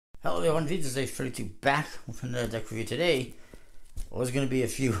Hello everyone, this is Day32 back with another deck review today. There's going to be a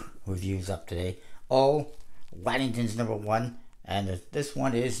few reviews up today. All Waddingtons #1, and this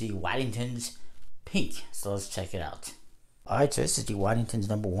one is the Waddingtons Pink. So let's check it out. Alright, so this is the Waddingtons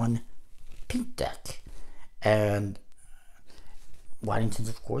 #1 Pink deck. And Waddingtons,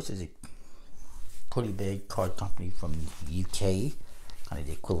 of course, is a pretty big card company from the UK, kind of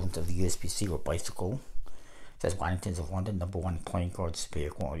the equivalent of the USPC or Bicycle. It says Waddingtons of London, #1 playing card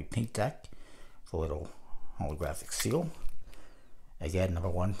superior quality pink deck. It's a little holographic seal. Again,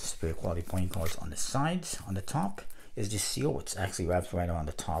 #1 superior quality playing cards on the sides. On the top is the seal, which actually wraps right around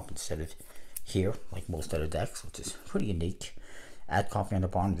the top instead of here, like most other decks, which is pretty unique. Ad copy on the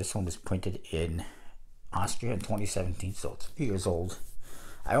bottom. This one was printed in Austria in 2017, so it's a few years old.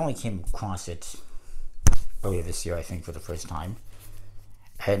 I only came across it earlier this year, I think, for the first time.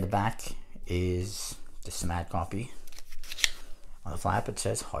 And the back is just some ad copy. On the flap it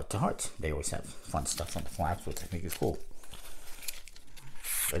says heart to heart. They always have fun stuff on the flaps, which I think is cool.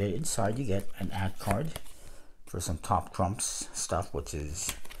 But inside you get an ad card for some Top Trumps stuff, which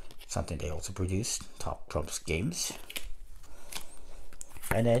is something they also produce, Top Trumps games.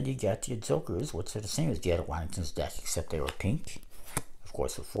 And then you get your Jokers, which are the same as the other Waddingtons deck, except they were pink. Of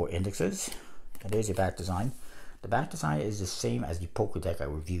course, with 4 indexes. And there's your back design. The back design is the same as the poker deck I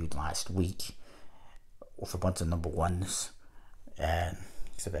reviewed last week, with a bunch of #1s, and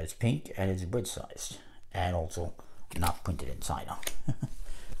except that it's pink and it's bridge sized, and also not printed inside.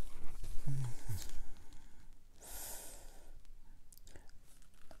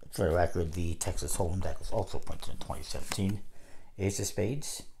 For the record, the Texas Hold'em deck was also printed in 2017. Ace of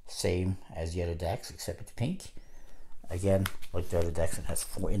Spades, same as the other decks except it's pink. Again, like the other decks, it has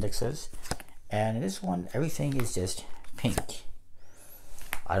 4 indexes, and in this one everything is just pink.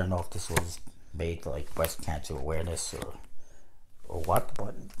 I don't know if this was made for like breast cancer awareness or what,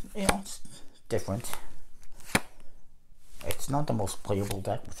 but you know, it's different. It's not the most playable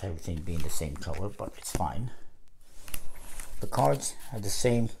deck with everything being the same color, but it's fine. The cards have the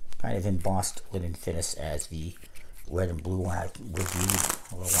same kind of embossed linen finish as the red and blue one I reviewed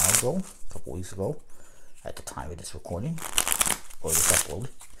a little while ago, a couple weeks ago, at the time of this recording or this upload.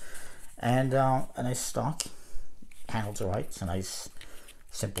 And a nice stock. Handles alright. It's a nice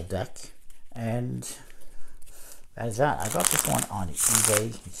simple deck. And that is that. I got this one on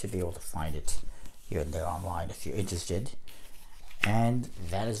eBay. You should be able to find it here and there online if you're interested. And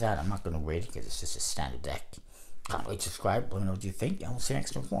that is that. I'm not going to rate it because it's just a standard deck. Comment, like, subscribe, let me know what you think, and we'll see you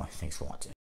next time with more. Thanks for watching.